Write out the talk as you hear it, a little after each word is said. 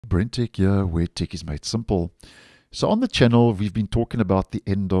BrenTech here, where tech is made simple. So on the channel, we've been talking about the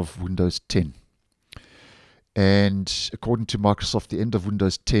end of Windows 10. And according to Microsoft, the end of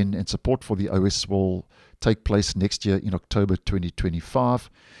Windows 10 and support for the OS will take place next year in October 2025.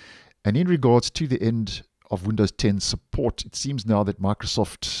 And in regards to the end of Windows 10 support, it seems now that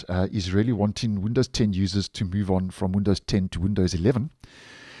Microsoft is really wanting Windows 10 users to move on from Windows 10 to Windows 11.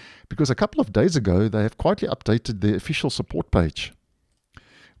 Because a couple of days ago, they have quietly updated the official support page,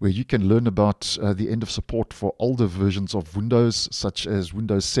 where you can learn about the end of support for older versions of Windows, such as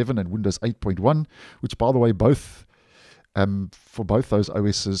Windows 7 and Windows 8.1, which, by the way, for both those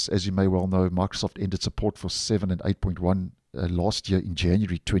OSs, as you may well know, Microsoft ended support for 7 and 8.1 last year in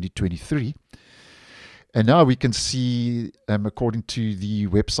January 2023. And now we can see, according to the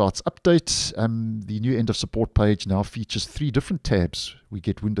website's update, the new end of support page now features 3 different tabs. We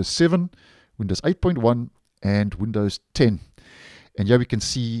get Windows 7, Windows 8.1, and Windows 10. And here we can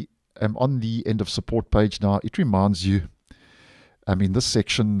see on the end of support page now, it reminds you in this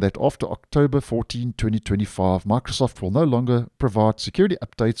section that after October 14, 2025, Microsoft will no longer provide security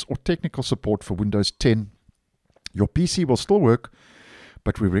updates or technical support for Windows 10. Your PC will still work,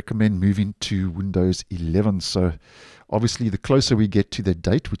 but we recommend moving to Windows 11. So obviously the closer we get to that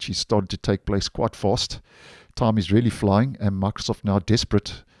date, which is starting to take place quite fast, time is really flying, and Microsoft now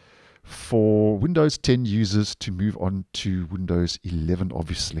desperate for Windows 10 users to move on to Windows 11,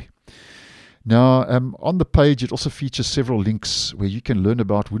 obviously. Now, on the page, it also features several links where you can learn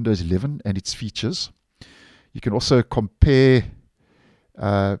about Windows 11 and its features. You can also compare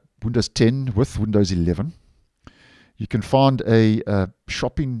Windows 10 with Windows 11. You can find a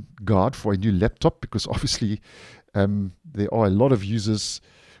shopping guide for a new laptop, because obviously there are a lot of users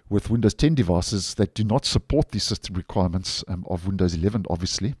with Windows 10 devices that do not support the system requirements of Windows 11,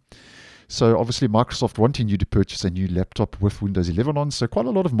 obviously. So obviously Microsoft wanting you to purchase a new laptop with Windows 11 on. So quite a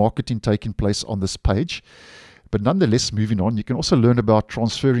lot of marketing taking place on this page. But nonetheless, moving on, you can also learn about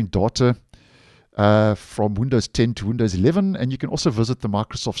transferring data from Windows 10 to Windows 11. And you can also visit the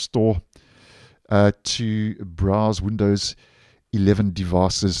Microsoft Store to browse Windows 11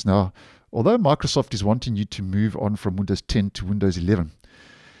 devices. Now, although Microsoft is wanting you to move on from Windows 10 to Windows 11,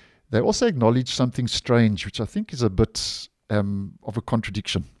 they also acknowledge something strange, which I think is a bit of a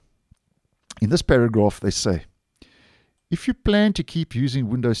contradiction. In this paragraph, they say, if you plan to keep using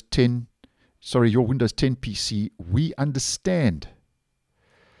your Windows 10 PC, we understand.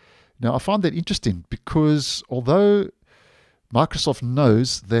 Now, I find that interesting because although Microsoft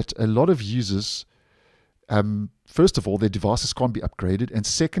knows that a lot of users, first of all, their devices can't be upgraded, and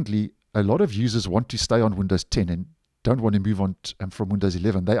secondly, a lot of users want to stay on Windows 10 and don't want to move on from Windows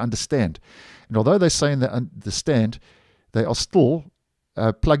 11. They understand. And although they're saying they understand, they are still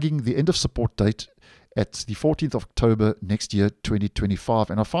plugging the end of support date at the 14th of October next year, 2025.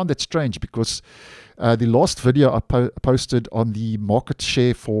 And I find that strange because the last video I posted on the market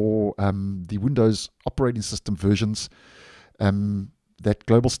share for the Windows operating system versions, that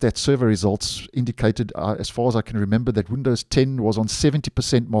Global Stats survey results indicated, as far as I can remember, that Windows 10 was on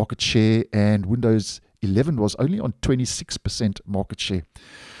 70% market share and Windows 11 was only on 26% market share.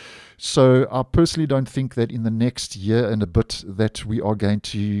 So I personally don't think that in the next year and a bit that we are going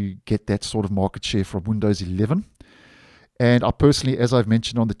to get that sort of market share from Windows 11. And I personally, as I've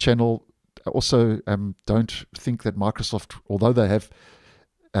mentioned on the channel, also don't think that Microsoft, although they have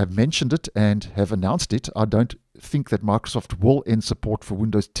mentioned it and have announced it, I don't think that Microsoft will end support for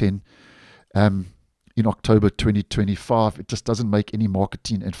Windows 10 in October 2025. It just doesn't make any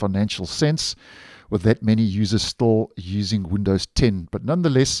marketing and financial sense with that many users still using Windows 10. But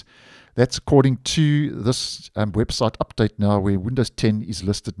nonetheless, that's according to this website update now, where Windows 10 is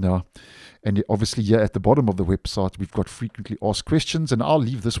listed now. And obviously here at the bottom of the website, we've got frequently asked questions, and I'll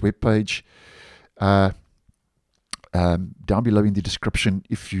leave this webpage down below in the description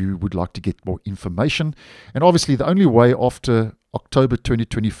if you would like to get more information. And obviously the only way after October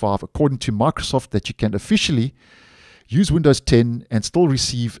 2025, according to Microsoft, that you can officially use Windows 10 and still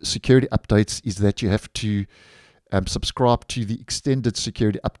receive security updates is that you have to subscribe to the Extended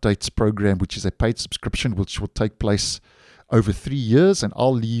Security Updates program, which is a paid subscription which will take place over 3 years. And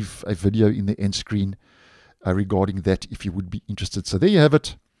I'll leave a video in the end screen regarding that if you would be interested. So there you have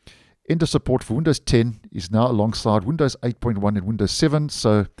it. End of support for Windows 10 is now alongside Windows 8.1 and Windows 7.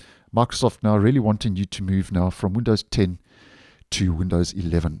 So Microsoft now really wanting you to move now from Windows 10 to Windows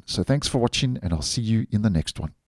 11. So thanks for watching, and I'll see you in the next one.